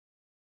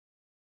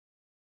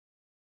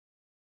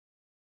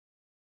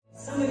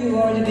Some of you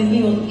have already been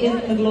healed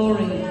in the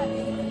glory.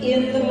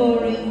 In the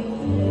glory,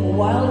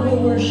 while we're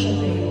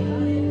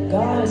worshiping,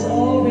 God has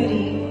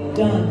already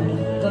done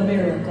the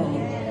miracle.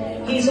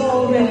 He's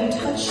already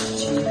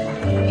touched you.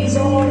 He's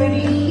already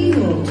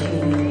healed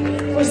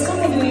you. For some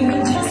of you, you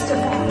can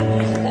testify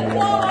that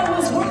while I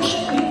was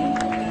worshiping,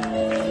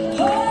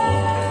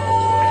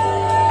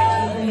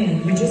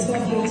 you just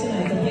got healed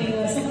tonight. The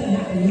pain, something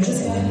happened. You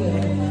just got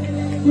healed.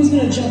 Who's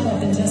going to jump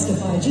up and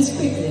testify? Just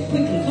quickly,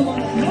 quickly. Come on.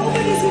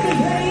 Nobody's even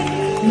praying.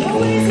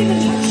 Nobody's even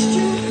touched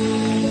you.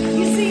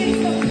 You see,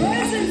 it's the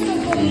presence of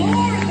the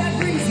Lord that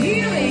brings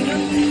healing.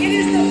 It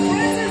is the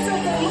presence of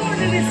the Lord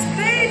and His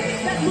faith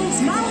that moves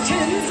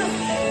mountains.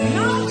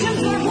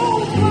 Mountains are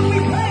moved when we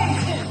pray.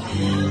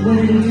 What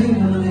did you do,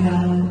 Mom?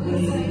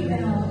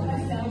 I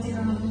fell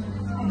down.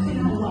 I could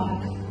not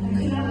walk.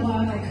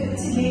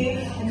 Today,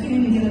 I couldn't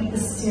even get up the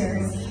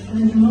stairs.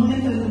 And the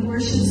moment that the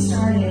worship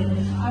started,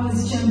 I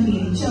was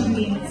jumping. I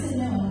said,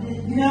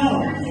 no,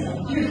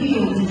 you're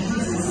healed in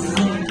Jesus'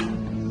 name.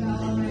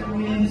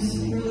 It was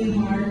really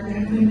hard. I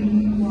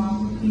couldn't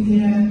walk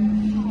again.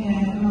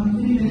 And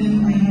couldn't even lift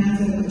my hands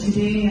up. But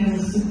today, I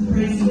was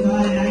praising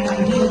God. And I got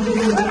healed.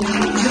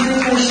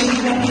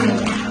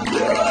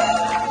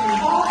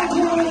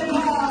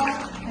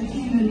 I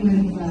came in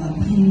with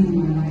pain in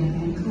my right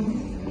ankle.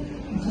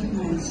 I took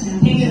my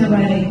sample. Pain in the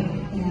right ankle.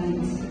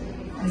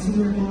 As we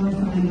were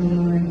glorifying the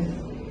Lord, I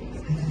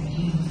got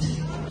healed.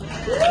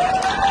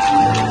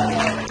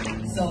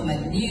 So my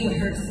knee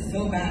hurt so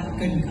bad I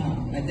couldn't come.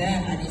 But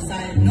then I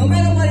decided, no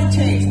matter what it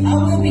takes, I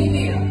will be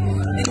here. In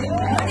the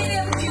mighty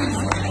name of Jesus,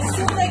 as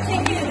soon as I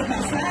came here with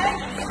my flag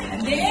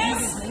and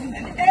dance,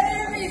 and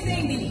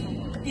everything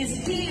is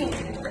healed.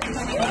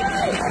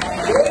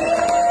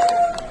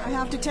 I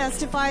have to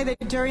testify that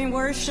during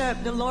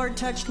worship, the Lord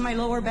touched my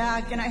lower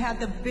back, and I had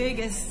the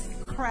biggest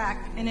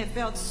crack, and it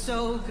felt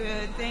so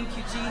good. Thank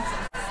you,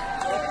 Jesus.